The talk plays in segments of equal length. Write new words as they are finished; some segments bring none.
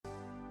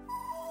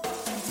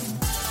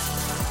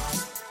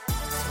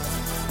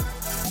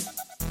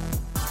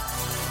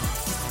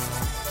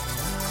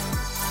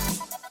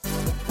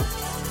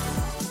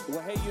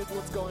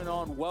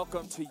on?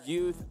 Welcome to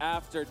Youth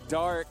After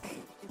Dark.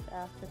 Youth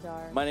After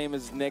Dark. My name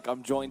is Nick.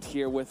 I'm joined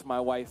here with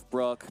my wife,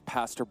 Brooke,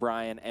 Pastor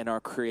Brian, and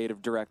our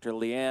creative director,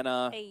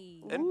 Leanna.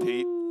 Hey. And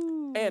Pete.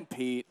 And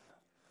Pete.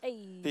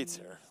 Hey. Pete's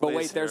here. But Lee's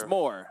wait, there's here.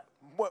 more.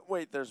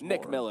 Wait, there's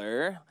Nick more.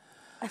 Miller.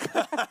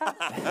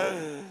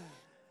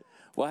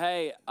 Well,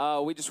 hey,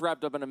 we just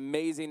wrapped up an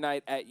amazing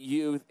night at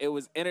Youth. It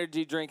was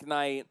energy drink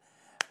night.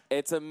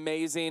 It's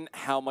amazing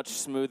how much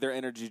smoother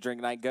energy drink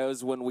night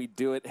goes when we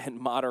do it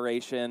in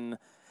moderation,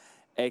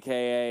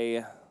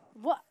 a.k.a.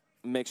 What?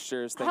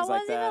 mixtures, things How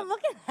like was that. even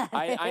looking at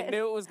it? I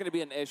knew it was going to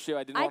be an issue.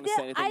 I didn't want to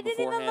say anything I didn't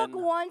beforehand. even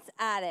look once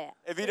at it.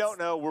 If you don't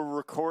know, we're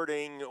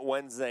recording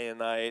Wednesday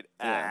night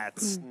at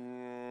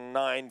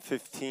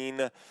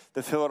 9:15.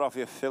 The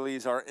Philadelphia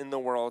Phillies are in the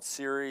World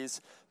Series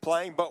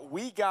playing, but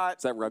we got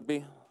Is that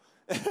rugby?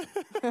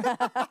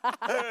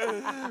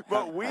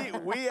 but we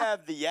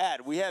have the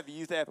ad. We have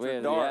Youth We After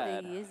have the Dark.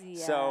 ad. The easy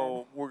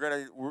So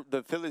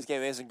the Phillies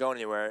game isn't going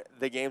anywhere.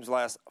 The games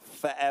last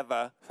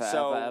forever.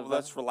 So Forever.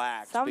 let's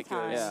relax Sometimes.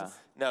 because Yeah.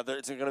 no,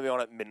 it's going to be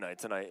on at midnight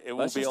tonight. It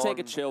Let's will be just on.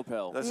 take a chill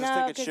pill. Let's no, just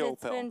take a 'cause chill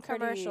it's pill. been pretty-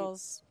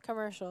 Commercials.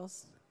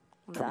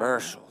 I'm done.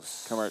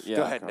 Commercials. Yeah,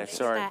 Go ahead, Nick. commercials.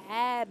 Sorry. That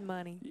ad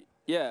money.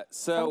 Yeah,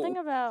 so Something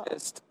about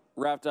just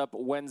wrapped up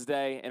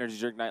Wednesday, energy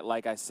drink night,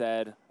 like I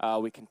said.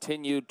 We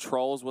continued.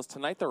 Trolls. Was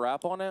tonight the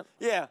wrap on it?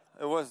 Yeah,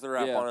 it was the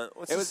wrap Yeah. on it.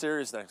 What's It the was-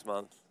 series next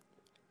month?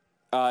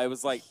 It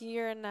was like,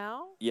 Here and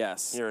now?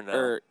 yes. Here and now.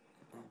 Or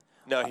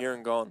No, Here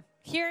and Gone.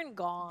 Here and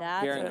gone.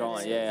 That's here what and it gone.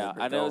 is. Yeah,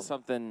 I know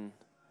something.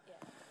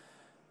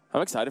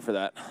 I'm excited for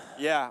that.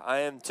 Yeah, I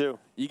am too.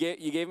 You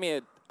gave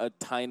me a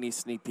tiny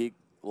sneak peek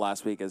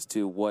last week as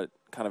to what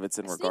kind of it's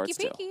in regards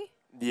Sneaky to. peeky.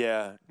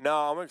 Yeah,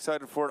 no, I'm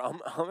excited for it.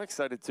 I'm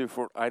excited too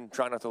for it. I'm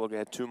trying not to look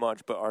ahead too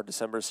much, but our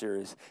December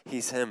series,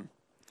 he's him.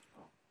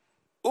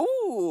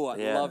 Ooh, I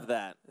Yeah. love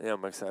that. Yeah,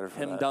 I'm excited for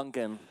Him that.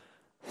 Duncan.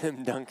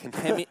 Him Duncan.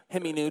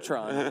 Himmy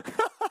Neutron.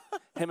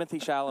 Timothy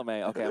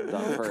Chalamet. Okay, I'm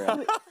done for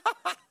real.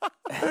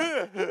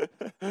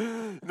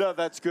 No,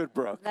 that's good,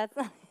 Brooke. That's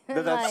not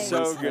No, that's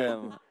like, so It's good.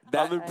 him.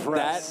 That, I'm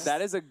impressed.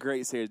 That is a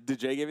great series. Did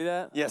Jay give you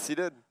that? Yes, he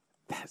did.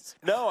 That's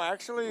No,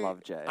 actually,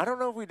 Love Jay. I don't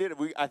know if we did.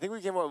 I think we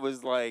came up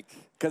with like.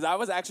 because I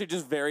was actually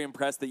just very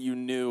impressed that you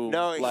knew.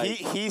 No, like,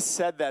 he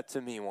said that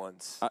to me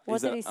once. What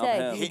is did it- he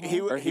I'm say?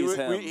 him. Or He he's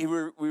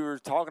him. we were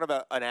talking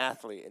about an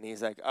athlete, and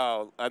he's like,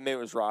 "Oh, I maybe it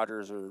was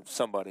Rogers or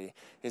somebody."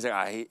 He's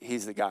like,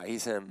 he's the guy.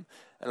 He's him."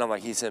 And I'm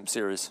like, "He's him,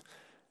 serious."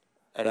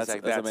 And he's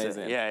like, That's "That's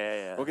amazing. it."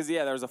 Yeah. Well, because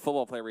there was a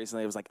football player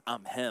recently. It was like,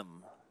 I'm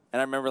him,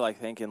 and I remember like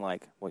thinking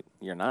like, wait,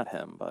 you're not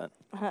him, but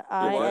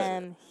I was.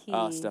 am he.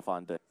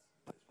 Stephon Diggs.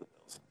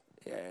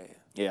 yeah.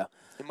 Yeah,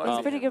 He might He's a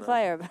be pretty him, good though.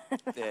 player.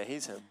 Yeah,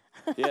 he's him.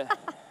 yeah.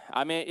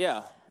 I mean,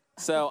 yeah.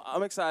 So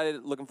I'm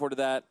excited. Looking forward to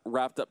that.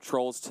 Wrapped up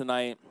Trolls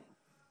tonight.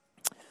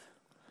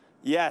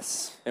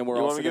 Yes. And we're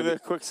you also want me to give gonna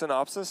it a quick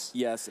synopsis?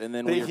 Yes, and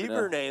then The we're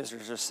Hebrew names are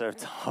just so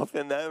tough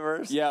in that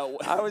verse. Yeah.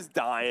 I was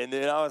dying,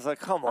 dude. I was like,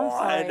 come I'm on.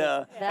 sorry. And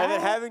then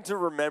That- having to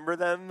remember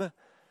them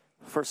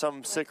for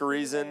some sick who they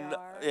reason. are.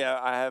 Yeah,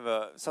 I have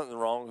something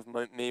wrong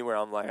with me where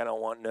I'm like, I don't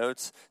want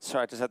notes. So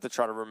I just have to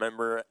try to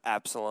remember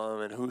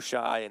Absalom and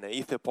Hushai and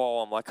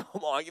Ethiopol. I'm like,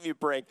 come on, give me a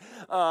break.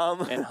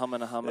 and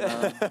humming.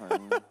 Sorry,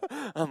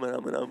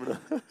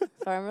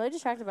 I'm really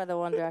distracted by the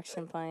One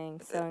Direction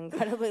playing so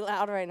incredibly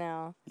loud right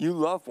now. You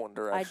love One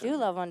Direction. I do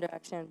love One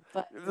Direction,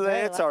 but Lee, very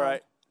it's all loud.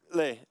 right.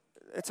 Lee,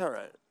 it's all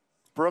right.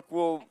 Brooke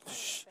will.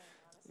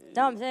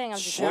 No, I'm saying I'm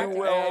She distracted.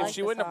 will- I like If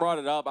she the wouldn't have song. brought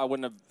it up, I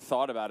wouldn't have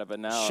thought about it. But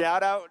now,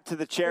 Shout out to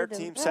the chair To the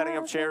team setting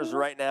up chairs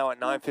right now at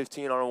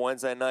 9:15 on a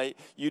Wednesday night.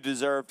 You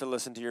deserve to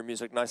listen to your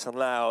music nice and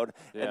loud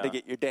and Yeah. to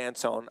get your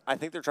dance on. I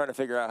think they're trying to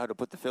figure out how to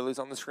put the Phillies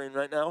on the screen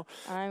right now.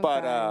 I'm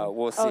but crying.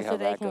 we'll see oh, how so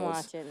they that can goes.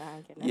 watch it. No,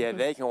 I'm kidding. Yeah,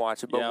 they can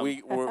watch it, but Yeah.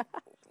 we're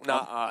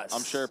not us.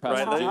 I'm sure Right,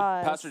 Pastor Lee? Jew,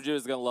 Us. Pastor Jew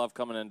is gonna love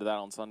coming into that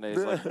on Sundays.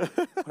 Like,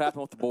 what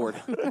happened with the board?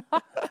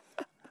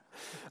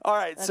 All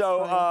right, That's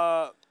so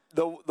funny.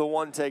 the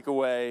one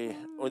takeaway,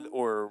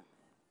 or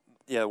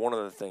one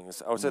of the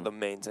things I would say the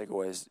main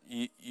takeaway is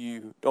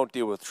you don't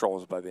deal with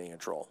trolls by being a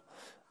troll.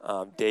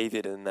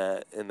 David in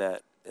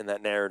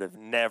that narrative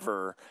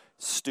never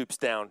stoops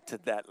down to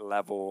that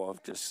level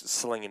of just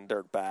slinging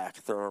dirt back,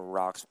 throwing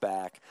rocks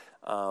back.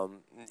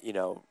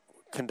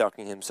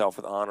 Conducting himself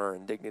with honor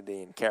and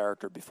dignity and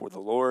character before the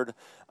Lord,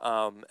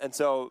 and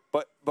so,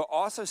 but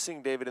also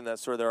seeing David in that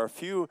story, there are a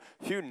few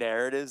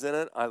narratives in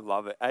it. I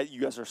love it.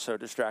 You guys are so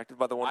distracted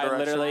by the One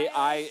Direction.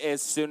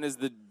 As soon as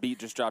the beat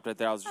just dropped right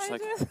there, I was just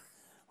like,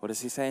 what is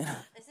he saying?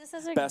 This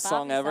is such a Best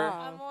song boppy ever?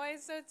 song. I'm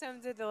always so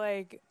tempted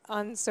to,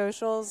 on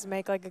socials,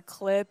 make, a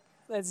clip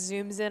that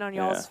zooms in on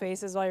y'all's Yeah.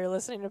 faces while you're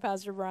listening to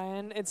Pastor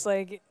Brian. It's,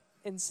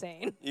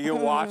 insane. You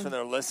can watch when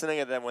they're listening,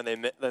 and then when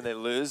they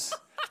lose,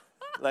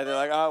 they're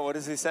like, oh, what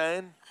is he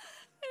saying?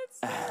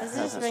 This is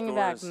just bringing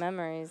back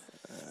memories.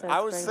 So I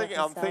it's was bringing thinking,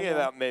 back I'm thinking nostalgia.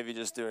 about maybe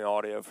just doing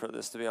audio for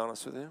this, to be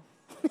honest with you.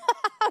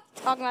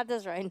 talking about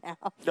this right now.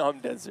 No, I'm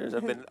dead serious.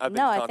 I've been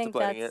No, I think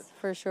contemplating that's it.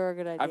 for sure a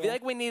good idea. I feel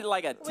like we need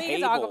like a We table.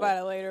 can talk about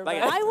it later.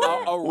 Like but I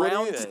would. a What do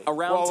you round think? a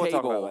round Well, we'll talk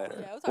about table it later.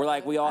 Yeah, we'll talk where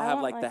like about we it. all I have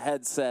want, like the like-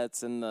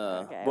 headsets and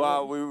the. Okay,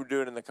 Well, we would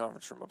do it in the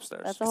conference room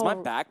upstairs. That's a Because whole.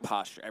 my back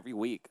posture every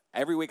week.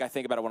 Every week I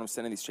think about it when I'm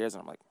sitting in these chairs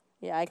and I'm like,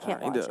 Yeah, I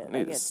can't I watch need to- it. I need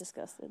I to get s-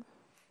 disgusted.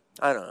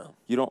 I don't know.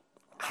 you don't.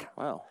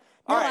 Wow.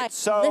 No, All right, I,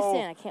 so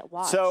listen, I can't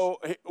watch. So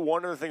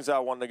one of the things I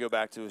wanted to go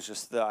back to is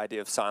just the idea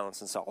of silence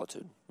and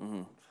solitude.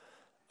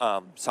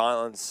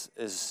 Silence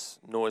is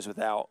noise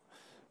without,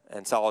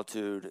 and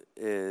solitude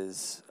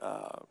is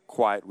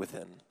quiet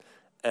within.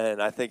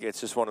 And I think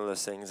it's just one of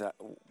those things that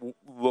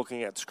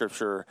looking at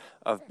Scripture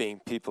of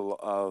being people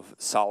of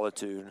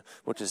solitude,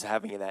 which is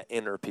having that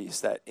inner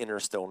peace, that inner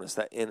stillness,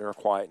 that inner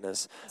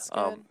quietness. That's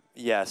good.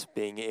 Yes,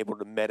 being able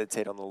to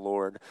meditate on the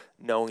Lord,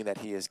 knowing that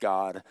He is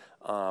God.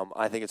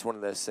 I think it's one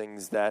of those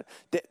things that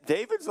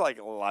David's like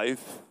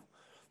life.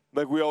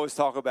 Like we always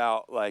talk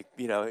about, like,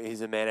 you know, he's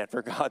a man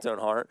after God's own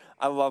heart.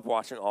 I love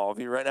watching all of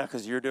you right now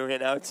because you're doing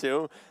it now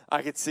too.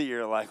 I could see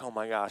you're like, oh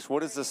my gosh,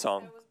 what is this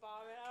song?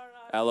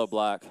 Aloe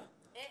Black.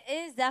 It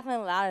is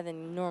definitely louder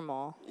than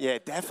normal. Yeah,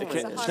 definitely.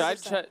 It's is. Should I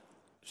 100%.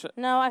 check?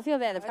 No, I feel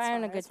bad. They're That's probably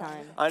having a fine, good that's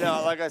fine. time. I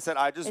know, like I said,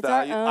 I just It's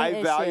our value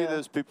own value issue.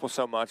 those people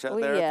so much out Well,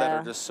 there that yeah.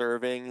 are just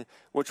serving,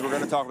 which we're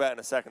going to talk about in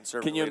a second.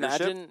 Serving Can you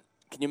leadership. imagine?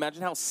 Can you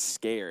imagine how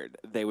scared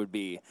they would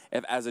be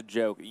if, as a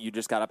joke, you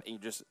just got up and you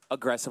just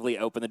aggressively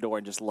opened the door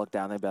and just looked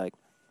down? They'd be like,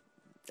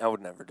 I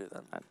would never do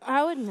that.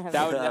 I would never.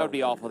 that would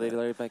be awful. They'd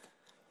literally be like,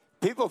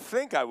 People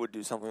think I would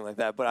do something like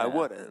that, but I Yeah.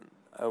 wouldn't.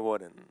 I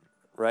wouldn't.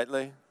 Right,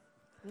 Lee?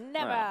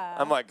 Never.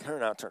 I'm like,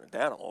 turn it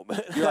down a little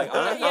bit. you're like,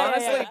 Yeah,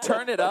 honestly, yeah.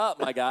 turn it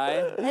up, my guy.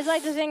 It's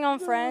like the thing on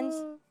Friends.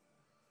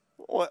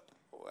 What?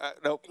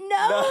 Nope. No,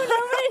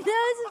 nobody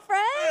knows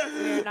Friends.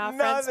 We're not None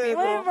friends, of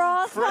people. When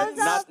Ross Friends comes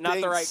up. Not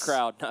the right stinks.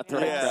 crowd. Not the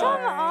right Yeah. Come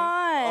crowd.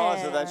 on.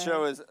 Oh, so that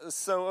show is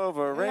so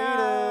overrated.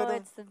 No,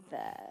 it's the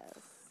best.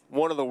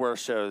 One of the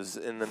worst shows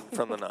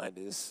from the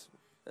 90s.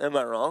 Am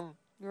I wrong?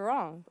 You're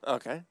wrong.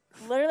 Okay.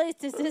 Literally,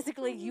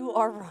 statistically, you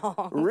are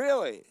wrong.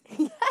 Really?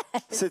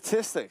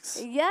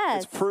 Statistics.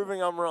 Yes. It's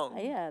proving I'm wrong.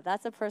 Yeah,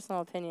 that's a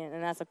personal opinion,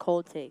 and that's a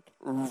cold take.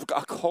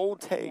 A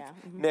cold take. Yeah.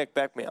 Nick,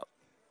 back me up.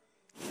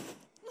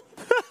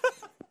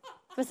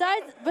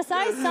 Besides just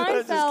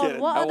Seinfeld,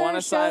 kidding. what I other wanna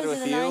shows side in with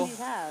the you. 90s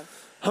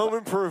have? Home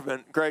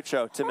Improvement. Great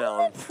show. Tim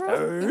Allen.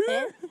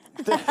 Improvement.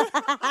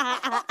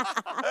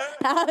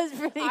 That was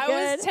pretty I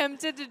good. was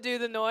tempted to do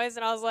the noise,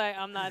 and I was like,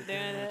 I'm not doing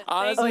it.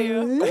 Honestly,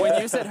 Thank you.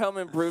 when you said Home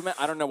Improvement,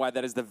 I don't know why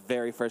that is the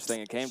very first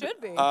thing it came to. Should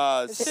be.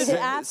 Saved by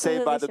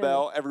absolutely the should.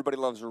 Bell. Everybody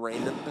Loves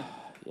Raymond.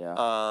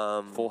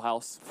 Yeah. Full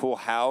House. Full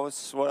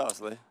House. What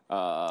else, Lee?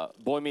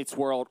 Boy Meets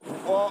World.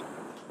 Well,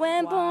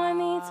 When Boy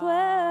Meets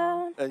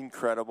World.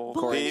 incredible.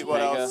 Corey Pete, what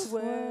Topanga. else?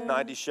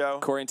 90s show.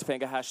 Corey and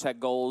Topanga, hashtag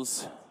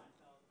goals.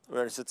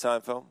 Where is it,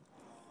 Seinfeld?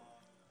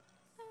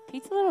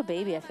 Pete's a little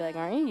baby, I feel like.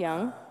 Aren't you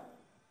young?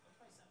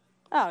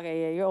 Oh,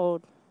 okay, yeah, you're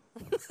old.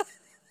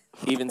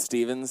 Even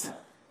Stevens.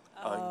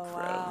 Oh, Incredible.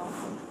 wow.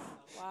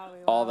 Wow,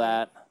 All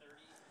that.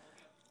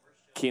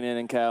 Keenan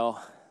and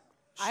Kel.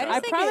 I I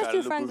just think promise it-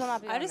 you friends will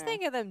not be I on just there.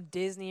 think of them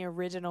Disney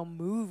original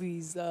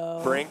movies,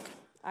 though. Brink.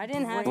 I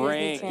didn't have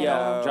Brink. Disney Yeah.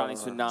 Channel. Johnny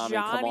Tsunami.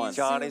 Come on.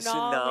 Johnny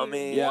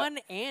Tsunami. Yeah. 1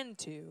 and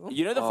 2.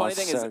 You know the Oh, funny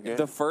thing so is good.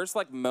 the first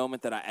like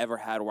moment that I ever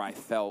had where I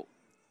felt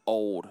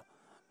old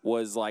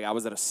was like I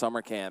was at a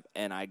summer camp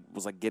and I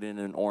was like getting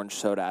an orange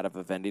soda out of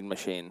a vending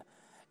machine,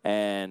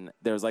 and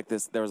there was like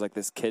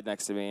this kid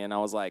next to me and I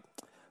was like,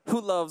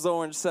 "Who loves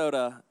orange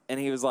soda?" And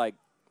he was like,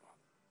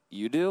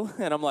 "You do?"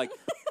 And I'm like,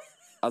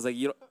 I was like,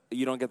 "You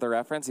don't get the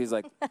reference?" He's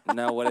like,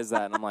 "No, what is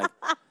that?" And I'm like,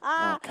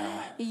 "Oh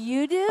God."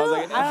 You do? I was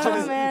like, I don't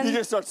know, man. You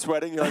just start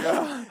sweating. You're like,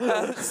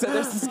 oh. So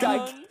there's this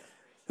guy.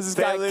 This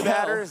Family guy Kel.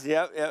 Matters.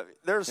 Yep.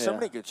 There's so Yeah.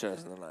 many good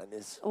shows in the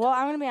 90s. Well,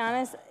 I'm going to be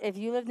honest. If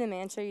you lived in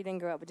Manchester, you didn't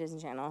grow up with Disney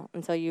Channel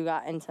until you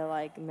got into,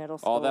 like, middle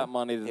school. All that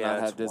money did Yeah, not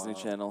it's have Disney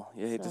wild. Channel.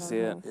 You hate to So- see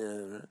it.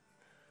 Yeah.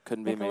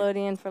 Couldn't be me.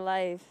 Nickelodeon for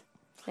life.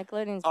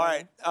 Nickelodeon's All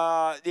better.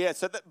 right. Yeah.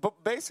 So,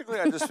 but basically,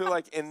 I just feel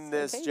like in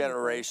this okay.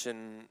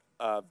 generation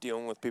of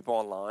dealing with people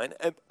online,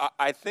 and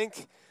I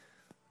think,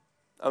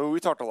 I mean,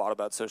 we talked a lot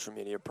about social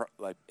media,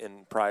 like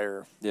in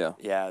prior. Yeah.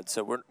 Yeah.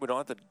 So we don't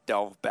have to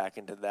delve back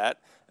into that,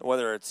 and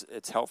whether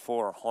it's helpful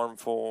or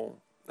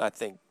harmful.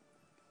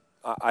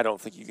 I don't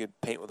think you could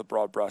paint with a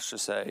broad brush to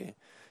say,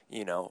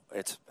 you know,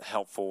 it's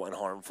helpful and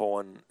harmful,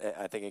 and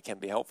I think it can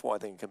be helpful. I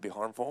think it can be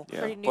harmful. Yeah.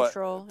 Pretty But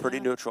neutral. Pretty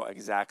yeah. neutral,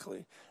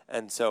 exactly.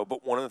 And so,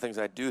 but one of the things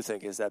I do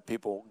think is that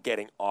people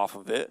getting off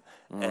of it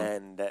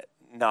and that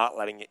not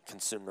letting it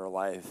consume their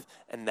life,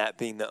 and that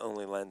being the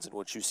only lens in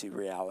which you see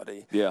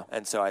reality. Yeah.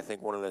 And so I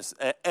think one of this,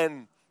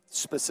 and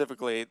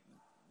specifically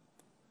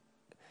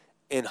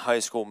in high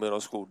school,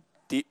 middle school,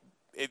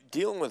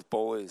 dealing with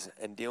bullies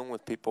and dealing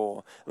with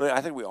people. I mean,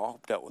 I think we all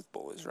dealt with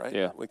bullies, right?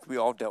 Yeah. We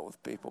all dealt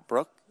with people.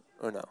 Brooke,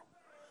 or no?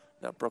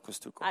 No, Brooke was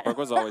too cool. Brooke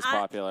was always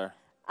popular.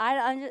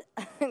 I'm just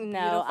no.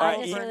 Beautiful I Right,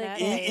 just really brunette.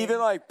 think. even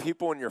like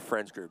people in your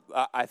friends group.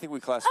 I think we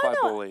classify Oh,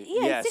 no, bully.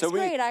 yeah, in so sixth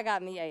grade, I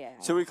got me. Yeah.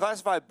 So we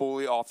classify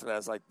bully often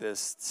as like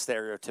this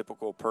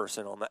stereotypical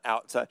person on the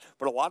outside,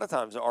 but a lot of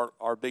times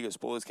our biggest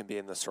bullies can be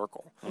in the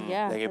circle.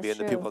 Yeah, They can be in that's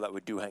the true. people that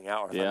we do hang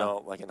out with. I Yeah.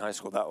 know, like in high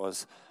school, that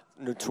was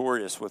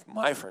notorious with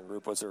my friend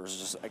group. Was there was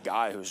just a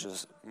guy who was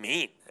just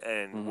mean,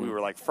 and we were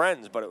like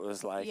friends, but it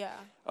was like, Yeah.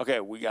 okay,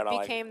 we gotta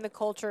like, Became the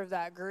culture of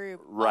that group.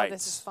 Right. Oh,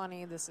 this is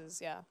funny. This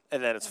is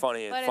and then it's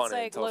funny and But funny it's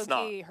like until low it's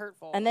not. key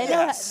hurtful. And they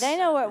Yes. know they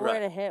know what Right. where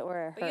to hit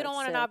where it but you don't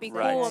want want to not be cool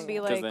Right. and be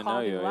 'Cause like they know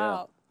calling you, people yeah.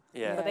 out.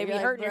 Yeah. But they be You're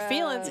like, hurting your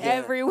feelings "Bruh."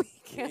 every week.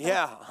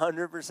 Yeah,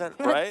 100%,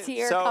 right?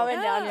 Tear so,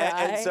 coming down your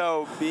and eye.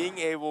 so being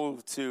able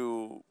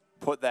to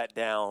put that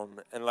down,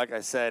 and like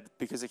I said,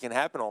 because it can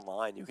happen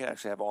online, you can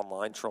actually have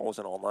online trolls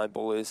and online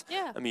bullies.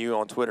 Yeah. I mean, you go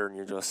on Twitter and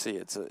you just see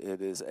it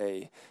is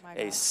a My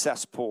a God.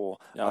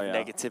 cesspool Oh, of yeah.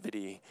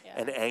 negativity Yeah.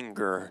 and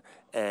anger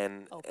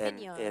and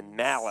Opinions.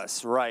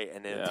 malice, right,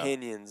 and Yeah.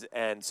 opinions.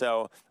 And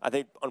so I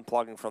think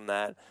unplugging from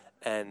that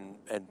and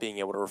being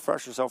able to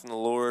refresh yourself in the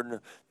Lord,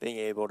 being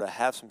able to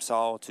have some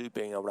solitude,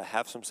 being able to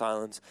have some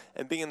silence,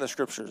 and being in the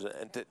scriptures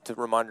and to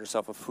remind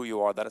yourself of who you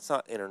are, that it's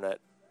not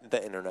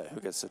the internet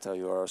who gets to tell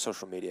you, or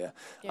social media.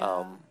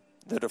 Yeah.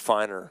 The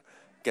definer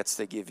gets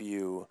to give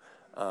you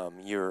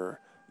your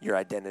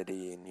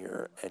identity and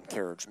your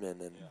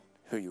encouragement and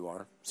who you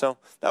are. So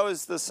that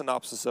was the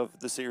synopsis of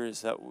the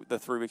series, the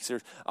 3-week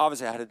series.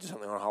 Obviously, I had to do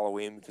something on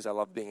Halloween because I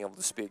love being able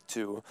to speak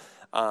to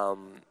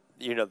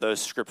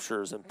those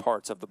scriptures and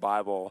parts of the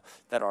Bible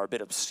that are a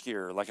bit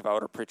obscure. Like if I were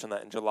to preach on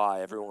that in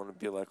July, everyone would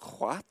be like,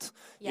 what?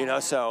 Yeah.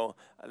 So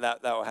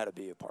that had to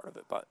be a part of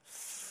it. But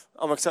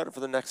I'm excited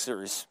for the next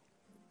series.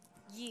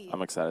 Yeah.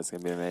 I'm excited. It's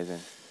gonna be amazing.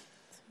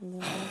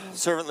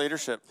 Servant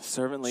leadership.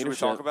 Servant Should we leadership.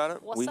 talk about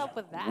it? What's up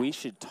with that? We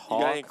should got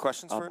talk any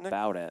questions for it, Nick?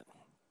 about it.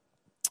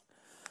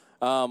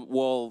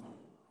 Well,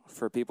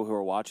 for people who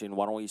are watching,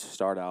 why don't we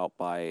start out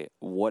by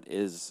what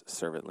is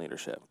servant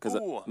leadership? Because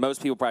Ooh.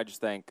 most people probably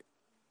just think,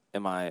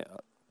 I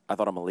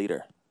thought I'm a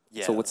leader.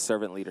 Yeah. So what's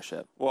servant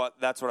leadership? Well,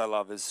 that's what I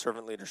love is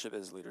servant leadership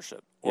is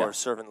leadership. Yeah. Or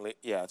servant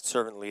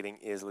leading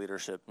is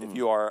leadership. If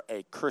you are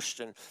a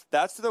Christian,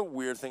 that's the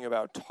weird thing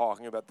about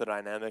talking about the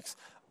dynamics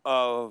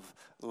of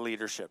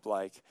leadership,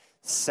 like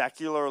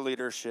secular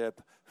leadership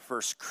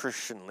versus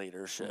Christian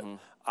leadership.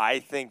 I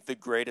think the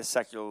greatest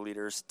secular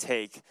leaders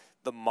take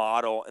the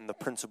model and the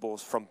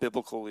principles from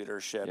biblical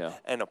leadership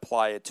and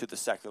apply it to the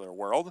secular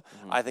world.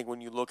 I think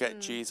when you look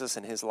at Jesus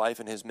and his life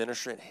and his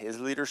ministry and his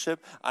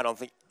leadership, I don't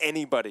think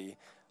anybody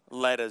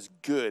led as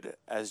good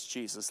as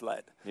Jesus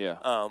led. Yeah.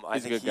 I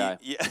He's a think good guy.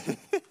 Yeah.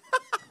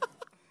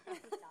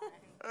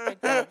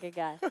 Good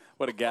guy.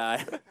 What a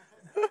guy.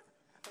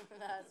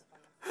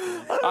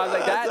 I was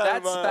like,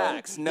 that's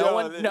facts. No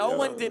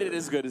one did it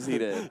as good as he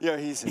did. Yeah,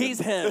 he's He's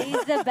him.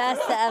 He's the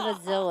best to ever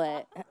do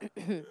it.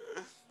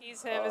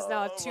 He's him is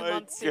now a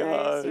 2-month gosh.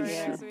 series.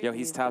 Yeah. Next week. Yo,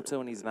 he's top 2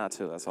 and he's not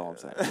 2. That's all I'm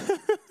saying.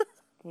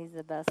 He's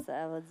the best to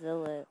ever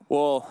do it.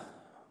 Well,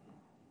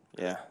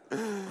 yeah.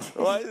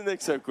 Why is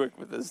Nick so quick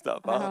with this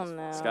stuff? I Huh? don't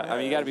know. I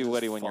mean, you got to be It's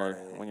witty just when you're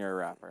funny. a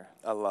rapper.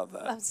 I love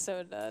that. I'm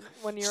so done.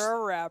 When you're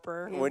a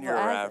rapper. When you're a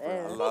Well, rapper,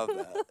 as I is. love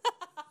that.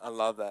 I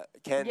love that.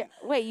 Ken, Yeah,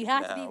 wait, you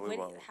have to No, be we witty.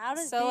 won't. How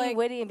does So, being like-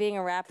 witty and being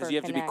a rapper Because you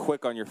have to be connect?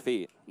 quick on your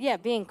feet. Yeah,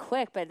 being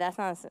quick, but that's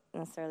not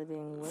necessarily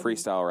being witty.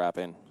 Freestyle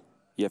rapping.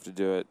 You have to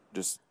do it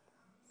just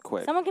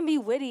quick. Someone can be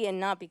witty and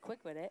not be quick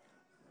with it.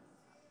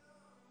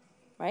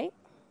 Right?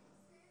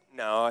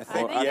 no, I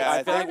think think I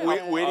it's think part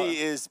of it. witty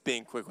is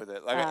being quick with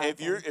it. Like Ah,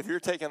 if you're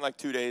taking like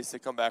 2 days to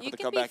come back You with a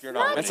can be comeback, you're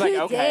funny. not. It's witty.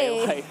 like, Two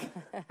okay, days.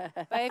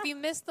 like, But if you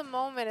miss the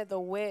moment at the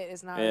wit,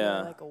 it's not Yeah.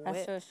 really like a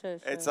That's wit. true.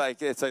 It's like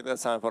that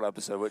Seinfeld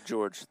episode with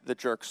George, the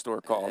jerk store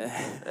called,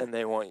 and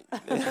they want.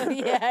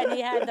 yeah, and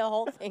he had the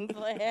whole thing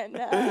planned.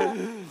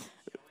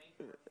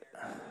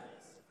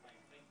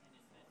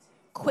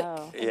 Quick.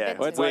 Oh. Yeah,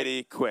 inventive. it's like-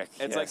 witty, quick.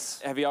 it's yes.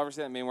 like, have you ever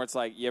seen that meme where it's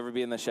like, you ever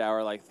be in the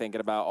shower, like, thinking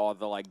about all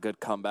the, like, good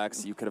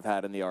comebacks you could have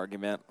had in the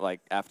argument,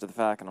 like, after the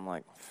fact? And I'm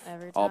like,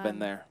 Every time. all been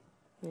there.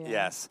 Yeah.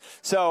 Yes.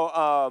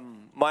 So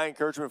my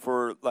encouragement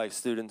for like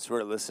students who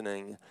are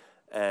listening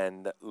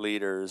and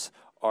leaders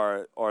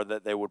are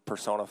that they would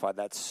personify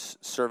that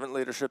servant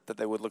leadership, that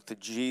they would look to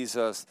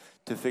Jesus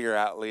to figure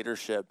out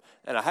leadership.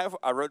 And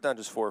I wrote down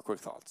just 4 quick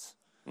thoughts,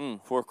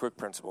 4 quick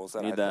principles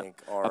that Need I that.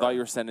 think are. I thought you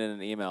were sending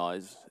an email.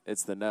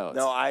 It's the notes.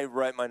 No, I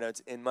write my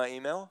notes in my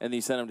email And you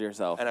send them to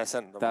yourself. and I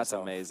send them. That's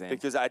myself amazing.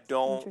 because I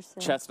don't.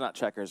 Interesting. Chest's not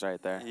checkers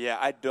right there. Yeah,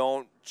 I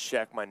don't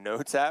check my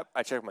notes app.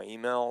 I check my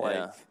email like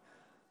Yeah.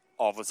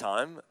 all the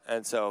time,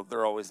 and so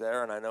they're always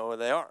there, and I know where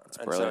they are.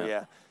 And brilliant. so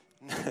yeah.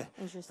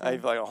 Interesting. I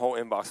have like a whole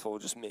inbox full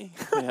of just me.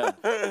 Yeah.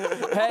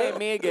 Hey,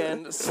 me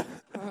again.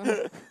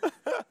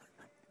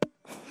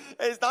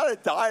 It's not a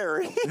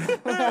diary.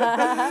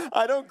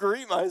 I don't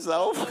greet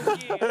myself. Wow.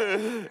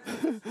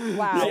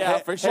 Yeah,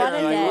 for sure. What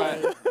a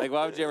day. Like,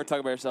 why would you ever talk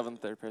about yourself in the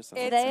third person?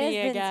 Today me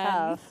has been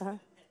again.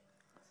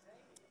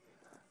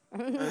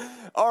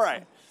 tough. All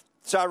right.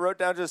 So I wrote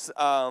down just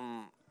a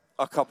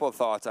couple of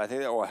thoughts. I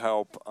think that will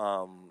help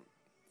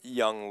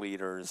young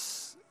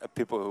leaders,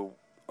 people who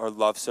or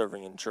love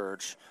serving in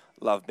church,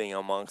 love being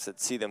amongst it,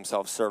 see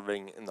themselves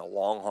serving in the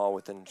long haul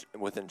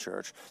within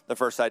church. The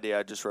first idea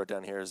I just wrote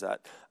down here is that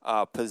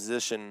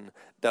position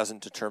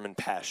doesn't determine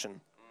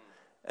passion.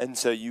 And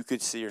so you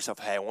could see yourself,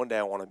 hey, one day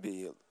I want to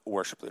be a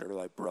worship leader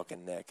like Brooke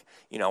and Nick.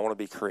 You know, I want to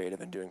be creative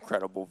and do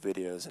incredible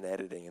videos and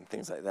editing and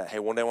things like that. Hey,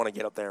 one day I want to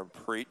get up there and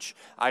preach.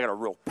 I got a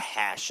real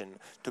passion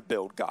to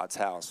build God's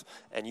house.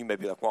 And you may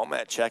be like, well, I'm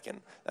at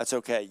check-in. That's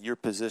okay. Your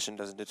position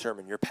doesn't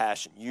determine your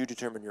passion. You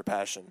determine your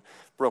passion.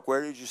 Brooke,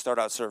 where did you start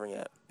out serving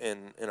at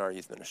in our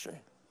youth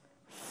ministry?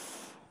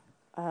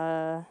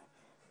 Oh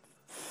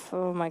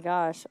my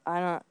gosh, I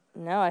don't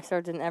know. I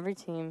served in every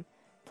team.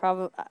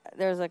 Probably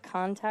there's a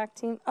contact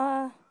team.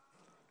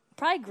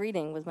 Probably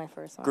greeting was my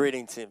first one.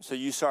 Greeting team. So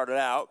you started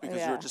out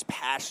because you were just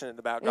passionate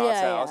about God's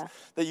house.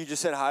 That you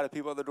just said hi to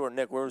people at the door.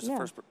 Nick, where was the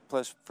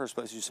first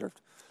place you served?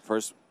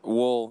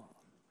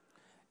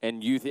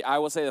 And youth. I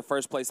will say the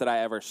first place that I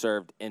ever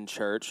served in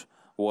church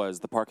was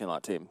the parking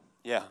lot team.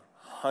 Yeah,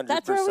 100%.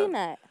 That's where we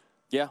met.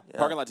 Yeah,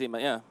 parking lot team.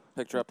 Yeah,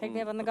 picked her up. Picked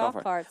me up on the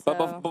golf cart.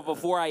 But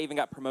before I even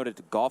got promoted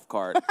to golf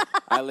cart,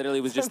 I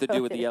literally was just the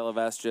dude with the yellow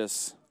vest,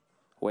 just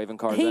waving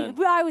cars in.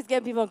 I was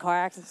getting people in car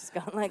accidents, just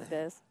going like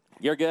this.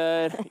 You're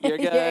good. You're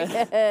good.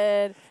 You're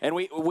good. And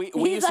we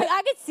He's like,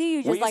 I could see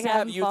you just like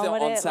having fun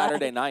with on it.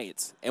 Saturday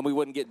nights, and we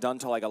wouldn't get done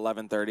till like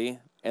 11:30,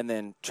 and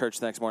then church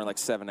the next morning like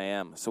 7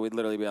 a.m. So we'd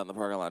literally be out in the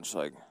parking lot just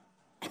like.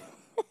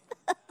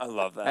 I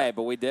love that. Hey,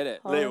 but we did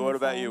it. Lee, what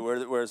about you?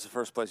 Where's the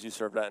first place you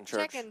served at in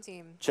church? Check-in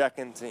team.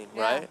 Check-in team,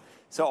 right?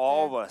 So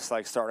all of us,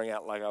 like, starting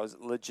out, like, I was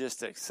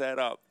logistics, set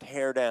up,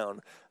 tear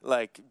down,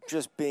 like,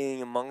 just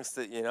being amongst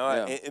it, you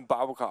know, in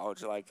Bible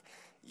college, like,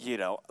 you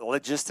know,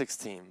 logistics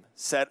team.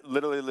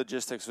 Literally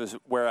logistics was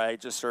where I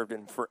just served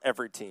in for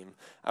every team.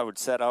 I would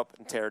set up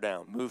and tear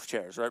down, move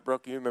chairs, right,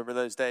 Brooke? You remember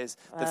those days?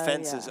 The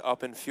fences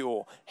up in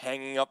fuel,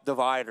 hanging up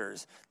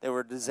dividers. They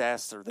were a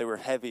disaster. They were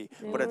heavy.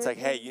 But it's like,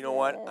 hey, you know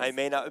what? I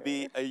may not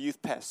be a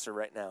youth pastor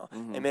right now.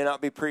 I may not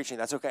be preaching.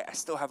 That's okay. I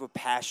still have a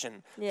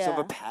passion. I still have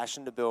a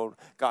passion to build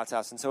God's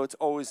house. And so it's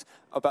always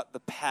about the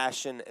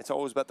passion. It's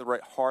always about the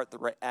right heart, the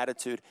right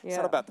attitude. It's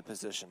not about the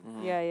position.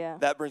 Yeah.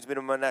 That brings me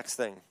to my next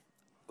thing.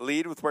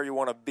 Lead with where you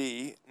want to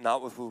be,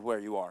 not with where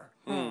you are.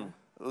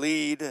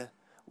 Lead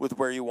with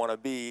where you want to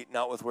be,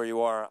 not with where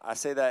you are. I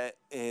say that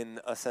in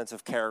a sense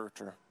of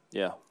character.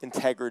 Yeah.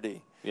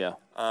 Integrity. Yeah.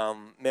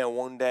 Man,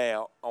 one day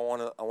I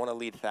want to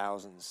lead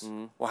thousands.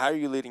 Well, how are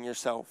you leading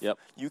yourself? Yep.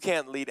 You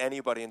can't lead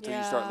anybody until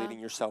you start leading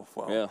yourself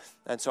well. Yeah.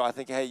 And so I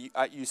think, hey,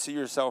 you see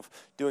yourself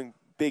doing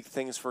big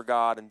things for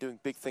God and doing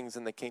big things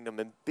in the kingdom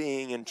and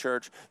being in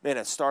church, man,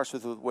 it starts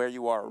with where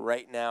you are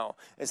right now.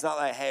 It's not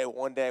like, hey,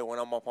 one day when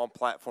I'm up on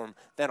platform,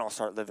 then I'll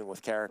start living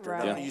with character.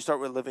 Right. No, you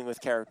start with living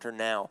with character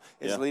now.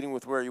 It's leading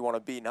with where you want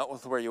to be, not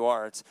with where you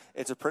are.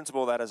 It's a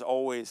principle that is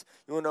always,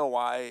 you want to know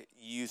why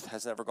youth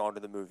has never gone to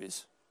the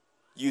movies?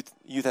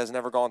 Youth has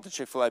never gone to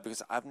Chick-fil-A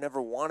because I've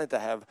never wanted to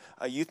have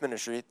a youth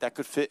ministry that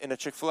could fit in a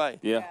Chick-fil-A.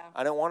 Yeah.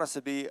 I don't want us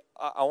to be.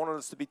 I wanted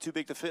us to be too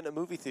big to fit in a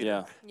movie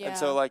theater. Yeah. And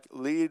so, like,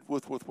 lead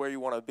with where you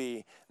want to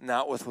be,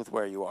 not with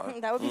where you are.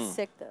 That would be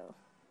sick, though.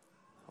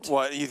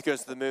 What, youth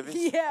goes to the movies?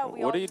 Yeah, we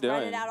What all are you just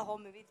rented doing? out a whole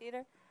movie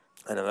theater.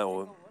 I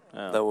know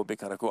that would be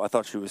kind of cool. I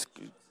thought she was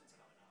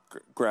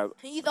grab.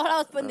 You thought I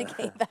was putting the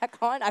game back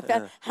on? I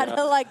had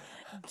to like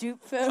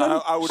dupe phone.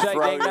 I would Shaq,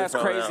 throw dang, your that's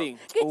phone out. crazy.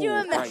 Could you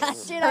Ooh, imagine?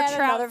 crazy. I had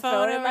trap another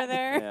phone phone over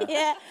there.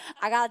 Yeah,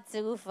 I got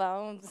two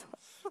phones.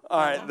 All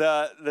right,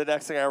 the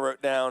next thing I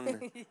wrote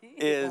down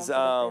is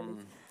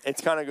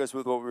it kind of goes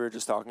with what we were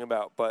just talking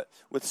about, but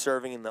with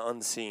serving in the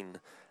unseen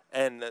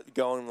and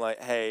going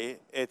like, hey,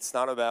 it's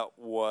not about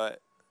what,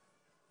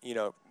 you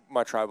know,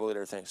 my tribal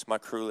leader thinks, my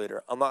crew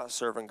leader. I'm not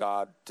serving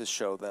God to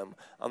show them.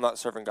 I'm not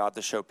serving God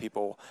to show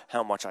people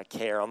how much I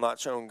care. I'm not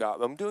showing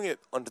God. I'm doing it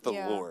unto the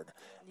Lord.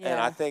 And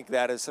I think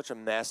that is such a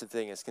massive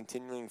thing, is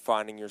continuing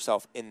finding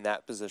yourself in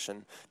that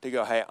position to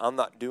go, hey, I'm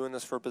not doing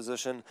this for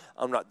position.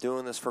 I'm not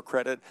doing this for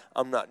credit.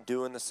 I'm not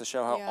doing this to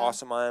show how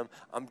awesome I am.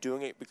 I'm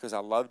doing it because I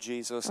love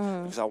Jesus,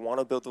 because I want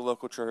to build the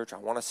local church. I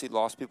want to see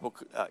lost people,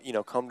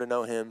 come to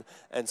know him.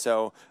 And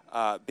so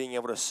being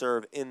able to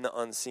serve in the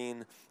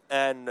unseen.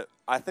 And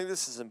I think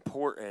this is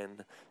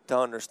important to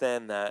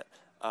understand that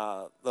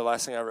the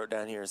last thing I wrote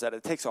down here is that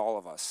it takes all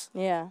of us.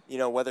 Yeah. You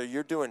know, whether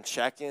you're doing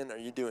check-in or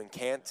you're doing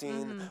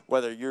canteen,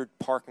 whether you're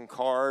parking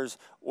cars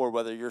or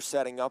whether you're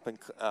setting up and,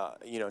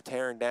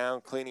 tearing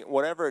down, cleaning,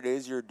 whatever it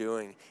is you're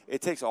doing,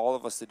 it takes all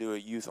of us to do a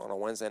youth on a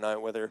Wednesday night,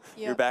 whether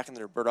you're back in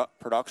the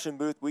production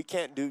booth. We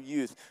can't do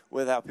youth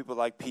without people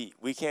like Pete.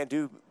 We can't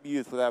do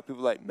youth without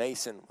people like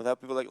Mason,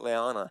 without people like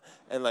Leanna.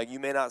 And, like, you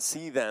may not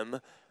see them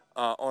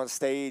on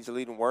stage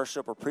leading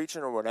worship or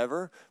preaching or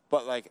whatever,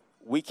 but, like,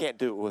 we can't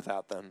do it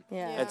without them.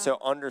 Yeah. And so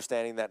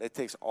understanding that it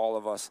takes all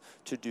of us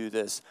to do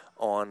this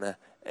on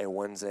a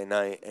Wednesday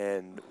night,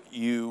 and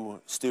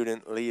you,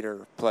 student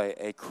leader, play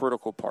a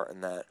critical part in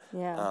that,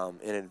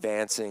 in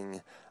advancing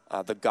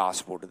the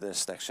gospel to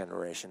this next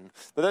generation.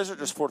 But those are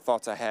just 4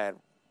 thoughts I had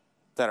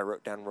that I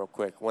wrote down real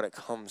quick when it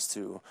comes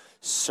to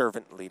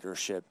servant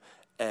leadership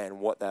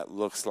and what that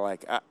looks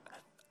like.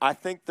 I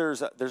think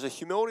there's a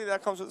humility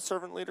that comes with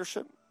servant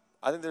leadership.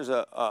 I think there's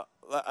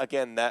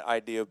again, that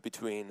idea of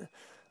between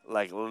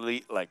like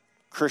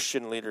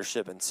Christian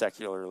leadership and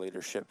secular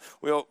leadership.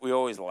 We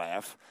always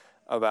laugh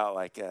about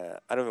I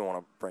don't even want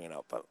to bring it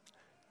up, but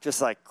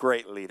just like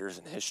great leaders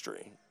in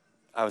history.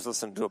 I was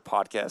listening to a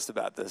podcast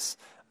about this,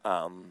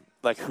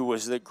 who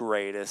was the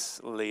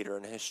greatest leader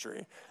in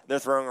history. They're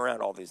throwing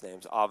around all these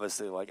names,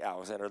 obviously, like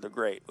Alexander the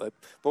Great. But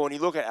when you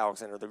look at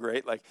Alexander the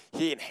Great,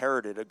 he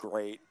inherited a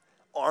great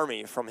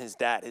army from his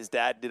dad. His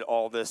dad did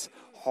all this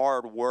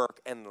hard work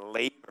and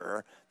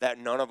labor that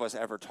none of us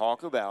ever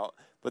talk about.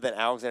 But then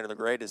Alexander the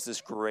Great is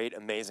this great,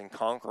 amazing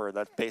conqueror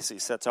that basically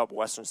sets up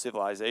Western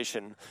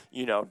civilization,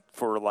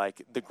 for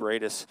the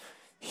greatest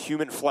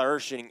human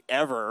flourishing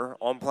ever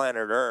on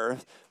planet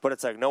Earth. But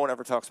it's no one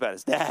ever talks about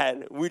his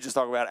dad. We just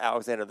talk about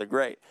Alexander the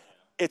Great.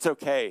 It's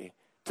okay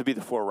to be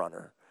the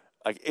forerunner.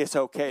 It's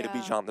okay to be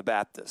John the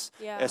Baptist.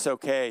 Yeah. It's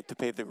okay to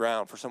pave the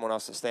ground for someone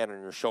else to stand on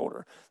your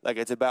shoulder.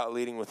 It's about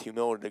leading with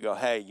humility to go,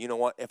 hey, you know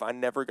what? If I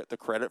never get the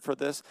credit for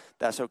this,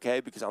 that's okay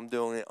because I'm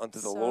doing it unto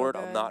the Lord.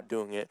 Good. I'm not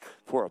doing it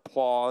for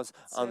applause.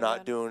 So I'm not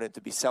good. doing it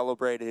to be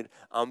celebrated.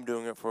 I'm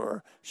doing it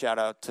for, shout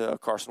out to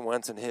Carson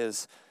Wentz and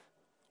his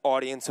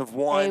audience of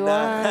one.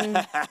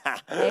 A1.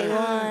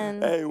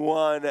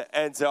 A1.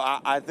 And so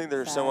I think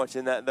there's so Sad. much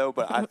in that, though.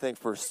 But I think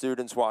for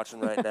students watching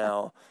right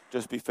now,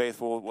 just be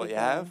faithful with what you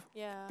have.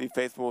 Yeah. Be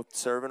faithful with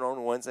serving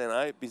on Wednesday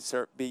night. Be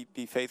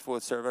faithful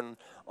with serving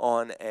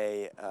on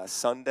a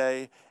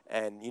Sunday.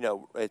 And,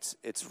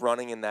 it's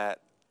running in that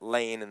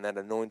lane and that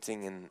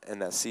anointing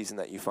and that season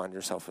that you find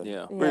yourself in.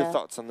 Yeah. What are your Yeah.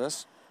 thoughts on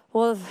this?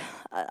 Well,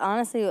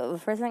 honestly, the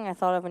first thing I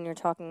thought of when you're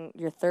talking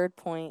your third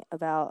point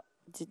about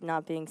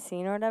not being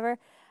seen or whatever,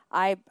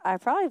 I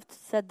probably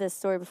said this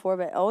story before,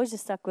 but it always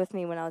just stuck with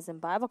me when I was in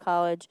Bible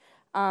college.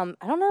 I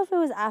don't know if it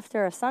was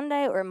after a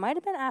Sunday or it might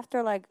have been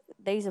after,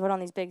 they used to put on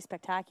these big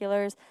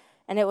spectaculars.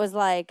 And it was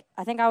I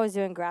think I was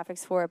doing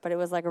graphics for it, but it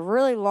was a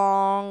really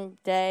long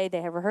day.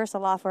 They had rehearsed a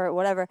lot for it,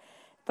 whatever.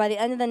 By the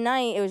end of the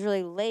night, it was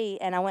really late,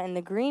 and I went in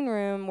the green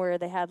room where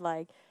they had,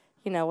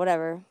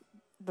 whatever.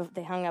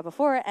 They hung out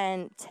before it,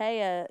 and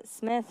Taya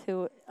Smith,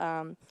 who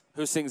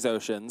sings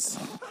Oceans.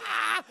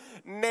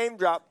 Name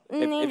drop.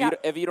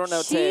 If you don't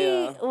know she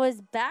Taya,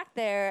 was back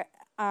there,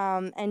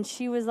 and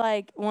she was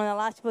one of the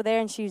last people there,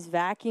 and she was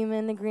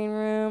vacuuming the green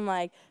room,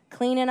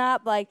 cleaning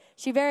up.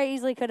 She very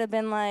easily could have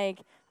been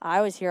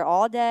I was here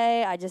all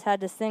day. I just had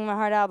to sing my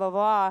heart out, blah,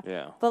 blah.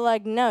 Yeah.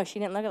 But, no, she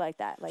didn't look at it like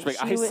that.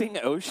 I sing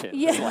Oceans.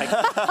 Yeah.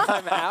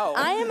 I'm out.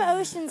 I am an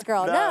Oceans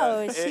girl.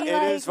 No, she,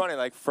 it is funny.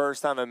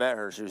 First time I met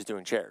her, she was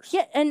doing chairs.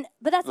 Yeah,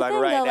 but that's the thing,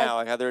 right though.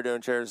 now, how they're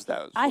doing chairs,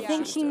 that was I what think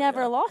was she doing,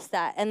 never yeah. lost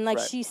that. And, Right.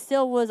 she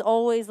still was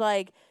always,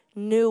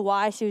 knew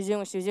why she was doing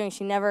what she was doing.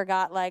 She never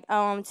got, oh,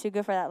 I'm too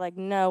good for that.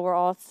 No, we're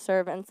all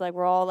servants.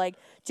 We're all,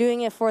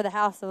 doing it for the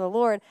house of the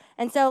Lord.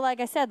 And so, like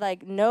I said,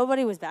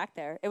 nobody was back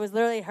there. It was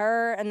literally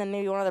her and then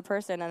maybe one other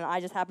person, and I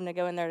just happened to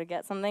go in there to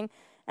get something.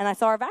 And I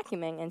saw her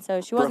vacuuming, and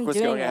so she Brooke wasn't was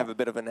doing going it. to have a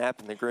bit of a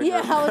nap in the green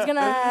Yeah, room. I was going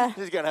to...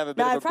 She's going to have a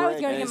bit No, I of a probably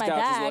was break. going to And get my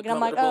his couch is bag, look and I'm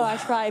like, comfortable. oh, I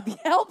should probably be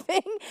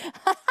helping.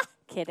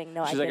 Kidding.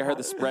 No, She's I I heard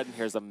the spread in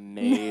here is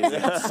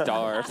amazing. I'm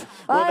starved.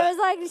 I was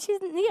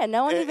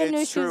no one even knew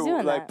It's she was true.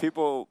 doing that.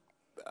 People,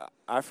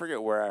 I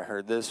forget where I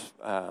heard this,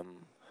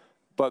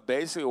 but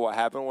basically what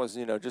happened was,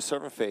 just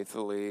serving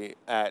faithfully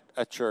at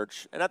a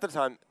church. And at the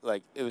time,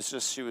 it was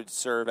just she would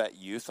serve at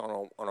youth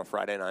on a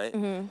Friday night.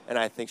 Mm-hmm. And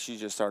I think she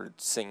just started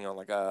singing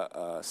on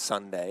a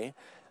Sunday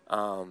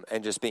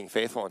and just being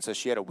faithful. And so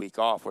she had a week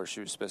off where she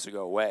was supposed to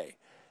go away.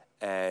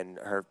 And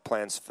her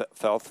plans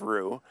fell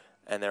through.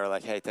 And they were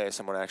like, hey, Taya,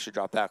 someone actually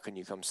dropped out. Can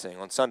you come sing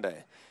on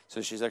Sunday?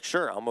 So she's like,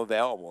 sure, I'm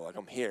available.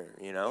 I'm here,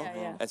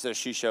 Yeah. And so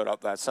she showed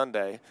up that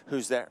Sunday.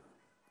 Who's there?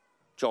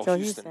 Joel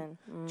Houston.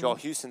 Joel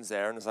Houston's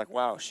there, and it's like,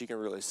 wow, she can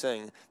really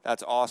sing.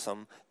 That's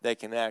awesome. They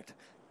connect.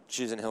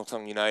 She's in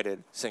Hillsong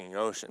United singing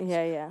Oceans.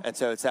 Yeah. And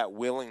so it's that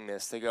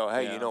willingness to go,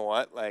 hey, Yeah. you know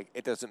what?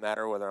 It doesn't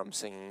matter whether I'm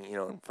singing,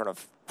 in front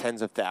of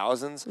tens of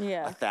thousands,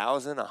 Yeah.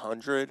 1,000,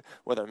 100,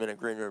 whether I'm in a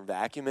green room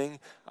vacuuming.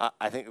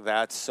 I think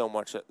that's so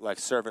much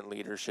servant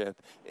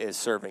leadership is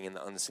serving in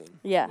the unseen.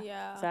 Yeah,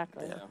 Yeah.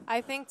 exactly. Yeah. I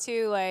think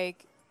too,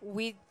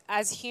 we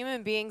as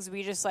human beings,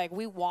 we just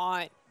we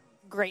want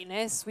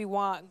greatness, we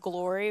want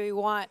glory, we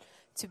want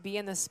to be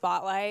in the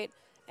spotlight.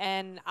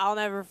 And I'll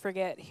never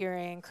forget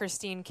hearing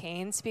Christine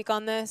Kane speak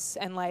on this,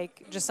 and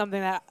just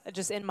something that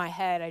just in my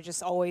head I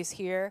just always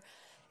hear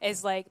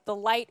is the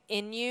light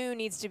in you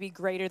needs to be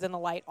greater than the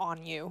light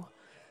on you.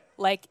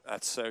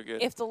 That's so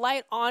good. If the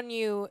light on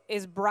you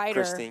is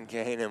brighter, Christine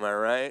Kane, am I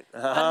right?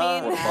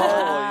 I mean-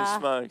 Holy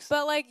smokes.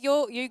 but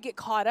you get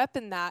caught up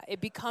in that. It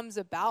becomes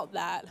about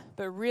that.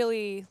 But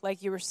really,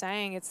 like you were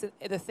saying, it's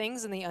the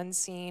things in the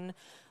unseen.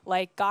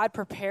 God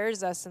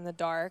prepares us in the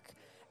dark.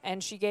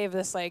 And she gave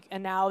this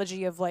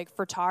analogy of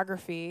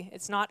photography.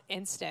 It's not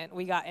instant.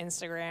 We got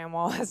Instagram,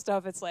 all that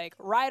stuff. It's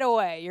right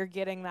away you're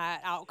getting that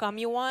outcome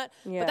you want.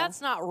 Yeah. But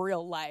that's not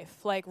real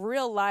life.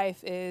 Real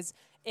life is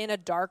in a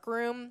dark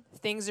room,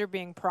 things are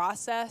being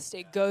processed.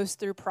 It goes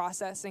through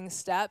processing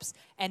steps,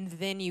 and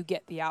then you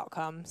get the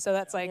outcome. So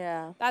that's like,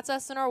 that's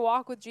us in our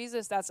walk with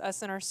Jesus. That's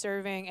us in our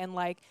serving. And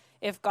like,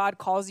 if God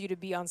calls you to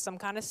be on some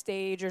kind of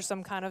stage or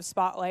some kind of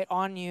spotlight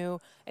on you,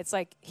 it's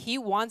like he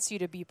wants you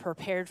to be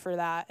prepared for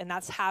that. And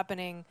that's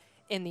happening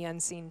in the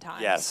unseen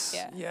times. Yes.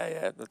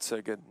 Yeah. That's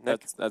so good.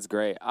 That's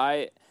great.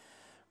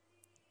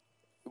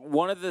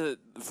 One of the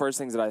first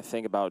things that I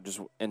think about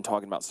just in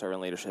talking about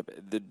servant leadership,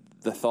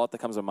 the thought that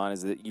comes to mind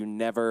is that you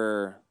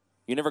never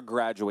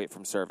graduate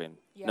from serving,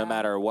 no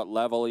matter what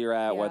level you're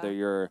at, whether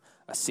you're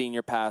a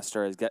senior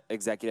pastor,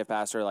 executive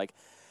pastor, like.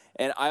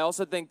 And I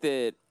also think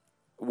that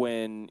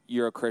when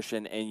you're a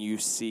Christian and you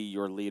see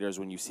your leaders,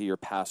 when you see your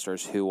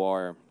pastors who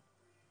are,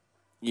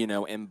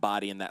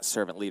 embodying that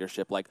servant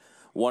leadership, like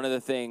one of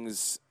the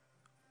things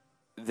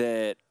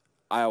that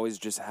I always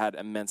just had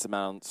immense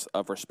amounts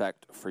of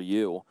respect for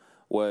you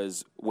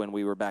was when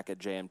we were back at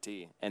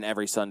JMT, and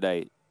every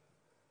Sunday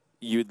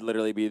you'd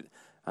literally be,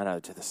 I know,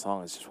 to the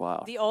song is just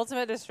wild. The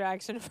ultimate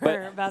distraction for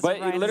Pastor But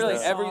Brian literally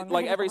is the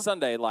song. every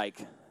Sunday,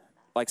 like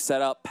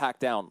set up, pack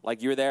down,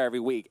 like you were there every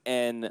week,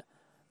 and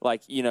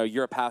like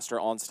you're a pastor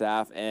on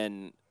staff,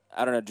 and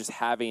I don't know, just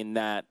having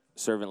that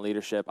servant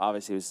leadership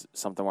obviously was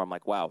something where I'm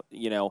like, wow,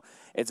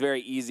 it's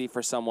very easy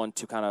for someone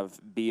to kind of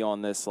be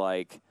on this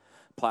like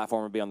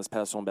platform or be on this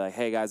pedestal and be like,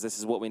 hey guys, this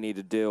is what we need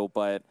to do,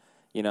 but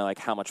like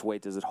how much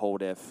weight does it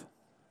hold if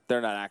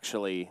they're not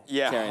actually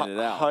carrying it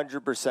out?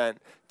 100%.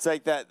 It's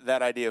like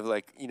that idea of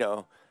like,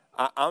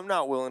 I'm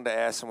not willing to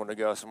ask someone to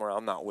go somewhere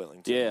I'm not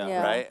willing to.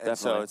 Yeah. Right? Definitely. And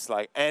so it's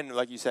like, and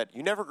like you said,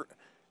 you never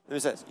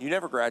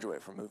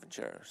graduate from moving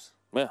chairs.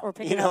 Yeah. Or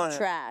picking up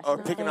trash. Or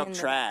picking up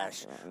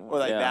trash. Or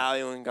like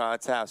valuing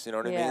God's house. You know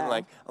what I mean?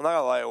 Like, I'm not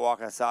going to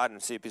walk outside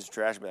and see a piece of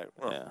trash and be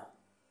like,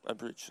 I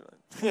preach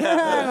tonight.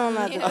 I don't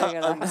know to pick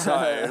it up. I'm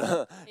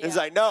sorry. It's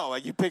like, no,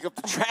 like you pick up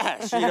the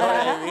trash. You know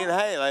what I mean?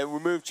 Hey, like we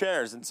move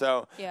chairs. And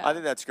so I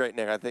think that's great,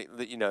 Nick. I think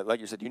that, like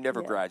you said, you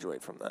never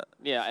graduate from that.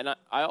 Yeah, and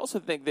I also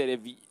think that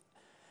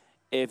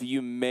if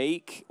you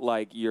make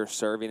like your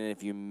serving and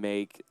if you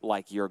make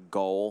like your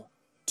goal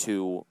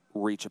to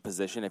reach a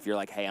position, if you're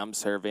like, hey, I'm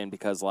serving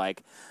because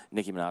like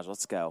Nicki Minaj,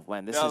 let's go.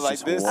 Man, this is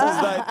just This is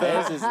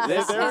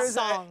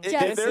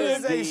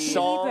a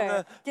song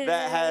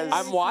that has.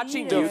 I'm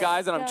watching you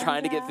guys and I'm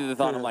trying to get through the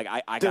thought. I'm like,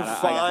 I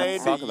gotta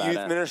talk about youth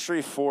it.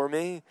 ministry for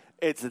me.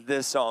 It's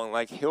this song,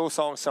 like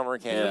Hillsong Summer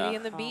Camp. Beauty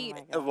and the Beat.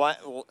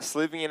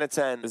 Sleeping in a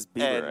tent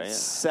Bieber, and right?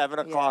 7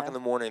 o'clock in the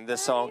morning.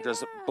 This song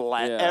just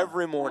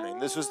every morning.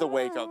 This was the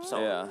wake up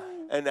song. Yeah.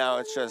 And now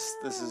it's just,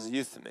 this is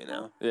youth to me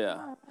now.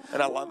 Yeah.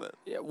 And I love it.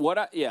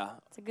 Yeah.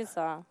 It's a good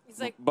song. He's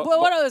like, But-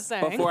 what I was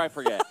saying. Before I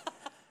forget,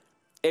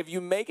 if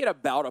you make it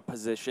about a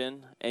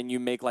position and you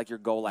make like your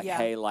goal, like,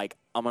 hey, like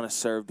I'm gonna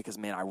serve because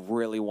man, I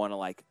really want to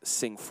like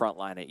sing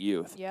frontline at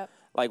youth. Yep.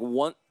 Like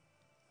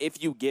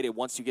if you get it,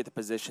 once you get the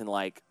position,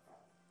 like,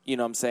 you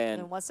know what I'm saying?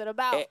 And what's it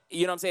about?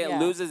 You know what I'm saying? Yeah.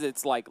 It loses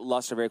its like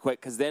luster very quick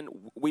because then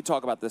we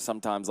talk about this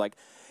sometimes. Like,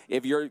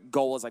 if your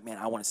goal is like, man,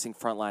 I want to sing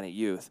frontline at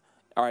youth.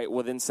 All right,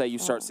 well then say you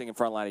start singing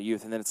frontline at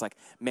youth, and then it's like,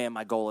 man,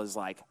 my goal is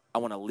like I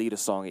want to lead a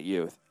song at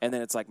youth, and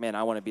then it's like, man,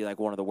 I want to be like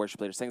one of the worship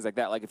leaders, things like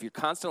that. Like if you're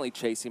constantly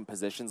chasing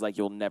positions, like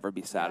you'll never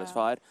be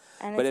satisfied.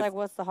 And But it's if- like,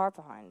 what's the heart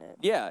behind it?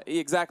 Yeah,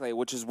 exactly.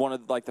 Which is one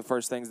of like the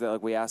first things that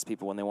like we ask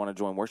people when they want to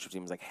join worship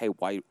teams, like, hey,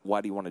 why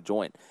do you want to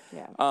join?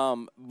 Yeah.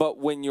 But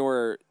when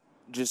you're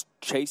just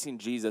chasing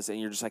Jesus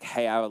and you're just like,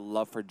 hey, I have a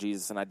love for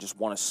Jesus and I just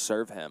want to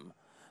serve him,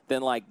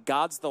 then like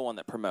God's the one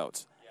that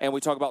promotes. And we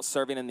talk about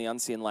serving in the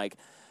unseen, like,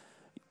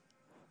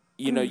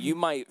 you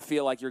might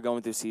feel like you're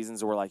going through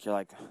seasons where like you're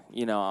like,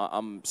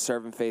 I'm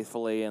serving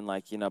faithfully and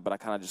like, but I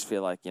kind of just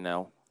feel like,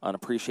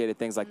 unappreciated,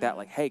 things like that.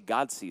 Like, hey,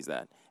 God sees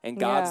that. And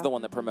God's the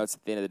one that promotes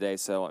at the end of the day.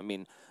 So, I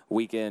mean,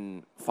 we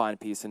can find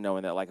peace in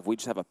knowing that like if we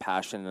just have a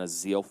passion and a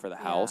zeal for the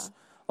house,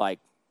 like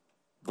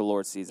the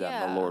Lord sees that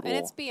and the Lord will. And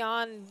it's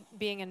beyond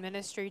being in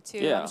ministry too.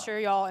 Yeah. I'm sure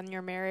y'all in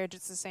your marriage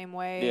it's the same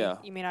way. Yeah.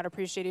 You may not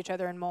appreciate each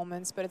other in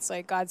moments, but it's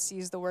like God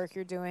sees the work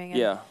you're doing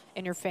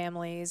in your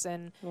families.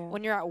 And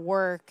when you're at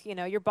work,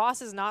 your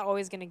boss is not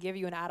always going to give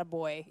you an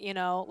attaboy,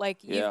 like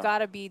you've got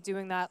to be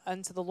doing that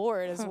unto the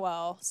Lord as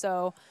well.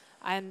 So,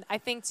 and I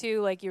think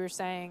too, like you were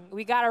saying,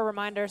 we got to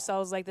remind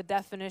ourselves like the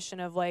definition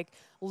of like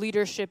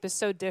leadership is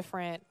so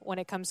different when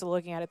it comes to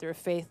looking at it through a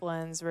faith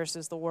lens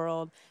versus the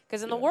world.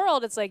 Because in the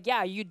world, it's like,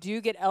 you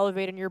do get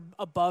elevated and you're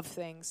above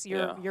things.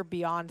 You're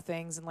beyond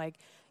things and like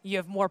you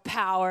have more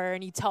power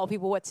and you tell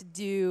people what to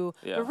do.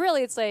 Yeah. But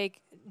really, it's like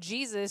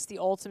Jesus, the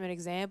ultimate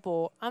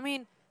example. I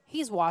mean,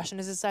 he's washing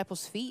his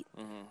disciples' feet.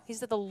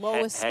 He's at the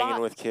lowest spot.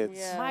 Hanging with kids.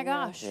 Yeah. My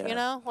gosh,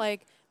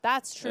 like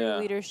that's true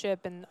leadership,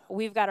 and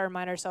we've got to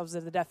remind ourselves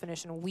of the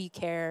definition we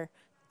care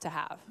to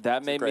have.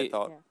 That made great me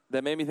thought.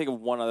 that made me think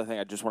of one other thing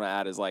I just want to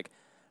add is like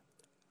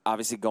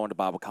obviously going to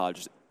Bible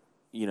college,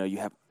 you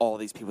have all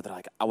these people that are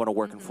like, I want to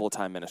work in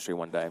full-time ministry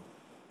one day.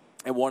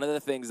 And one of the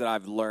things that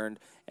I've learned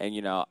and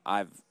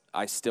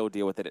I still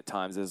deal with it at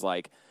times is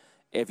like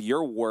if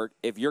your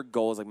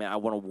goal is like, man, I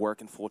want to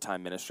work in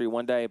full-time ministry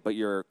one day, but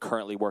you're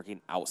currently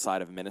working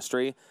outside of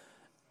ministry,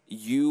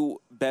 you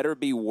better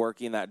be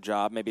working that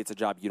job. Maybe it's a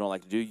job you don't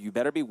like to do. You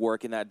better be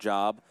working that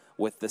job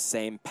with the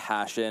same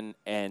passion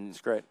and,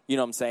 great. you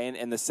know what I'm saying,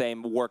 and the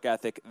same work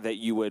ethic that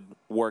you would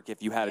work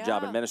if you had a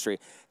job in ministry.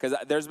 Because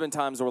there's been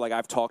times where, like,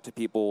 I've talked to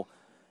people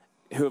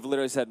who have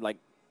literally said, like,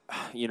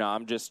 you know,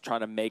 I'm just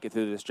trying to make it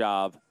through this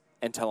job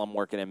until I'm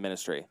working in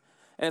ministry.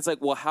 And it's like,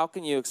 well, how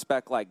can you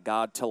expect, like,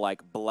 God to,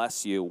 like,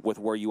 bless you with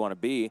where you want to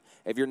be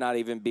if you're not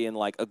even being,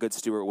 like, a good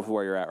steward with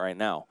where you're at right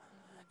now?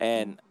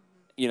 And,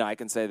 you know, I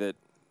can say that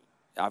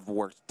I've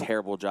worked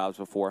terrible jobs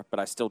before, but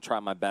I still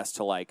try my best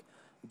to, like,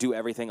 do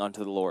everything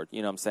unto the Lord.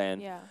 You know what I'm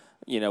saying? Yeah.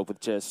 You know, with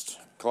just...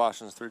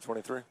 Colossians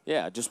 3:23.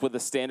 Yeah, just with the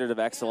standard of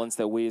excellence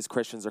that we as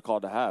Christians are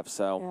called to have.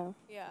 So,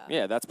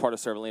 yeah, that's part of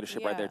servant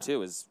leadership right there,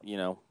 too, is, you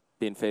know,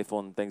 being faithful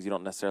in things you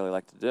don't necessarily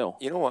like to do.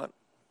 You know what?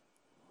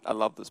 I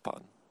love this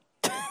pod.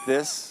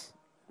 This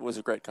was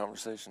a great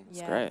conversation.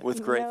 It's great.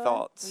 With great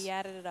thoughts. We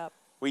added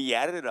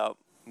it up.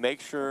 Make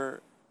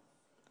sure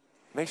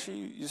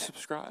you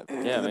subscribe.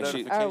 Yeah, to the make sure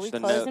you- Are we notifications.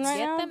 closing right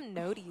Get now? them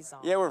noties on.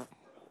 Yeah,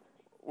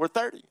 we're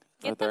 30.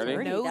 Get We're them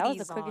 30? noties That was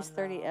the quickest on,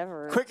 30 though.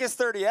 ever. Quickest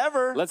 30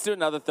 ever. Let's do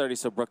another 30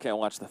 so Brooke can't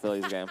watch the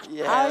Phillies game.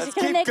 Yeah, I was let's just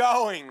gonna keep make-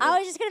 going. I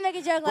was just going to make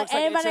a joke like, Brooke's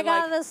like, anybody "It's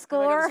got like, the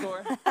score?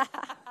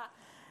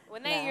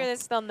 When they hear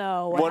this, they'll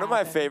know what One of my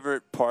happened.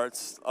 favorite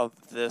parts of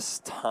this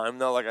time,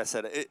 though, like I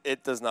said,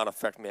 it does not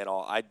affect me at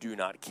all. I do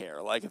not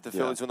care. Like, if the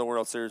Phillies win the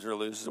World Series or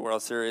loses the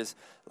World Series,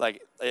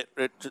 like,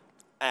 it just,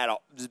 at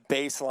all, just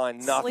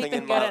baseline, nothing Sleeping in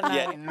good my at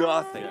yeah,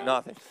 night.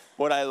 nothing.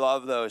 What I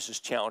love, though, is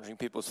just challenging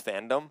people's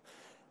fandom.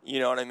 You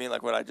know what I mean?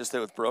 Like what I just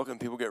did with Brooke, and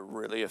people get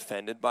really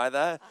offended by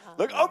that.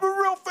 Like, I'm a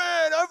real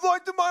fan. I've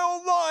liked it my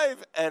whole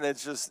life. And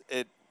it's just,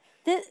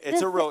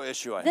 it's a real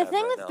issue I The have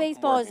thing right with now. I'm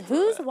baseball is working through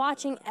who's that.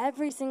 watching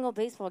every single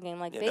baseball game?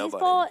 Like, Yeah,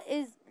 baseball nobody.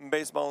 is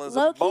Baseball is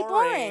low-key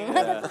boring. boring.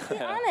 Let's be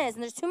honest.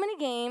 And there's too many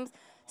games.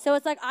 So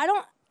it's like, I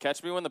don't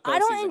Catch me when the I postseason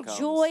don't comes.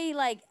 enjoy,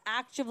 like,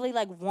 actively,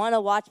 like, want to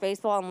watch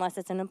baseball unless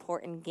it's an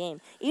important game.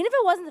 Even if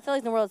it wasn't the Phillies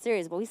in the World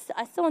Series, but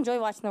I still enjoy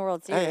watching the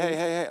World Series.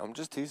 Hey, I'm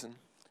just teasing.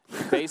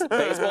 Baseball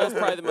is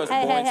probably the most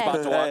Hey, boring hey, spot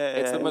hey. to watch. Hey,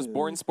 It's the hey. most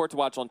boring sport to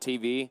watch on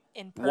TV.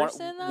 In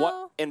person,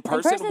 though? In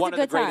person, person's one a of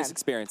the good greatest time.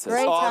 experiences.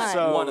 Great Also,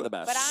 time. One of the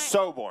best. But I-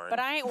 so boring. But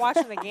I ain't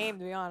watching the game,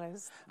 to be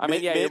honest. I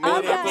mean, yeah, Mid- maybe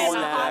I'm mid- that's getting,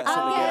 mid- that. mid-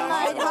 I'm mid- getting mid-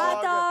 my mid-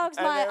 hot dogs,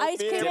 and my then ice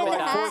cream in dip the it down.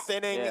 hat. fourth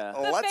inning. Yeah. The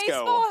Let's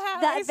baseball go.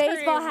 hat That ice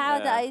baseball cream. hat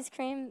with the Yeah. ice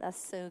cream,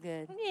 that's so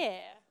good. Yeah.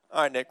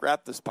 All right, Nick,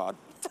 wrap this pod.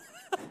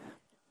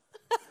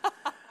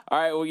 All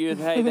right, well, youth,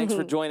 hey, thanks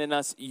for joining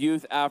us.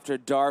 Youth After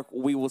Dark.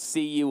 We will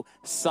see you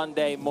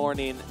Sunday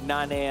morning,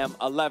 9 a.m.,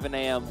 11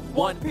 a.m.,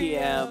 1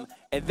 p.m.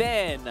 And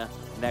then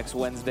next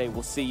Wednesday,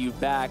 we'll see you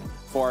back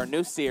for our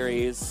new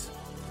series,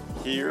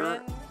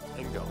 Here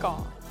and go.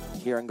 Gone.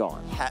 Here and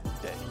Gone. Hat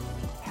day.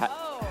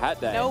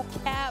 Hat Day. No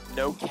cap.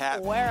 No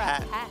cap. Wear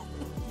hat. a hat.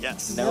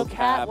 Yes. No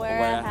cap, wear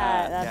a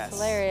hat. That's Yes.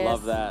 hilarious.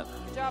 Love that.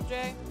 Good job,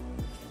 Jay.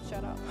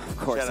 Shut up. Of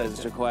course, Shout out says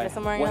to- Jaquay. Guess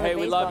I'm wearing Well, hey,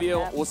 another we love baseball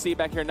you. cap. We'll see you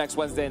back here next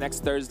Wednesday,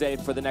 next Thursday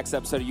for the next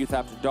episode of Youth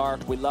After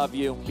Dark. We love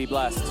you. Be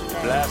blessed.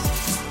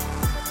 Blessed.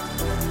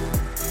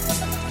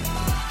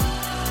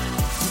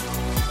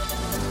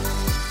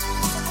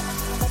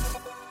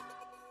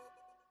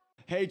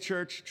 Hey,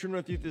 church. True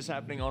North Youth is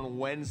happening on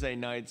Wednesday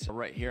nights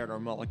right here at our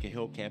Mullica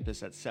Hill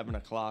campus at 7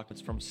 o'clock.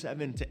 It's from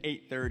 7 to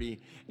 8:30,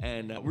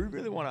 and we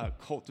really want to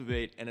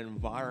cultivate an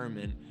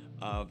environment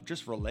of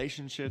just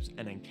relationships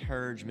and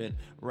encouragement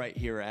right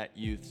here at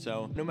Youth.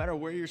 So no matter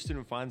where your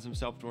student finds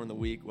himself during the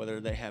week, whether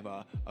they have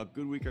a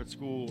good week at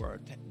school or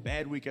a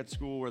bad week at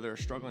school, or they're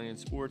struggling in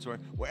sports, or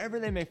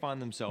wherever they may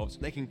find themselves,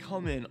 they can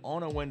come in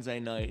on a Wednesday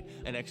night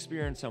and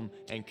experience some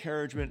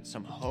encouragement,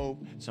 some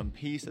hope, some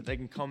peace, that they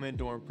can come in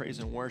during praise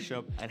and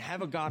worship and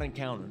have a God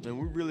encounter. And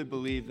we really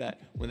believe that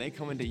when they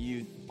come into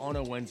Youth on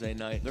a Wednesday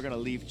night, they're going to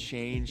leave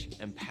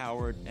changed,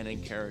 empowered, and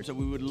encouraged. So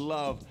we would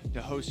love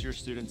to host your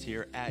students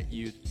here at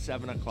Youth,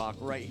 7 o'clock,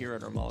 right here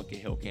at our Mullica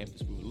Hill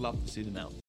campus. We would love to see them out.